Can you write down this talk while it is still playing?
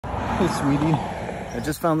Hey, sweetie. I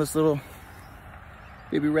just found this little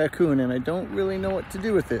baby raccoon and I don't really know what to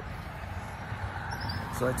do with it.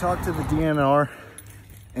 So I talked to the DNR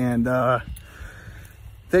and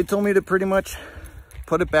they told me to pretty much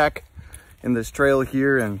put it back in this trail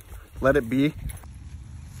here and let it be.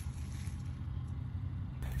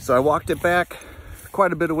 So I walked it back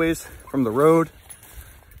quite a bit of ways from the road,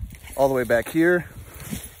 all the way back here.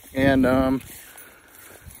 And I'm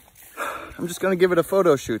just gonna give it a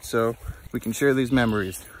photo shoot so we can share these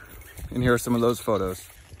memories. And here are some of those photos.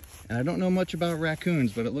 And I don't know much about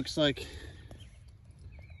raccoons, but it looks like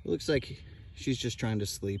she's just trying to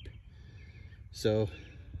sleep. So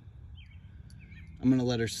I'm gonna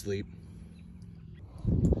let her sleep.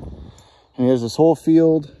 And here's this whole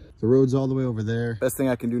field. The road's all the way over there. Best thing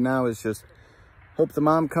I can do now is just hope the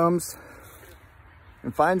mom comes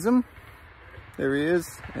and finds him. There he is.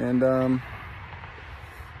 And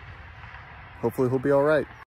hopefully he'll be all right.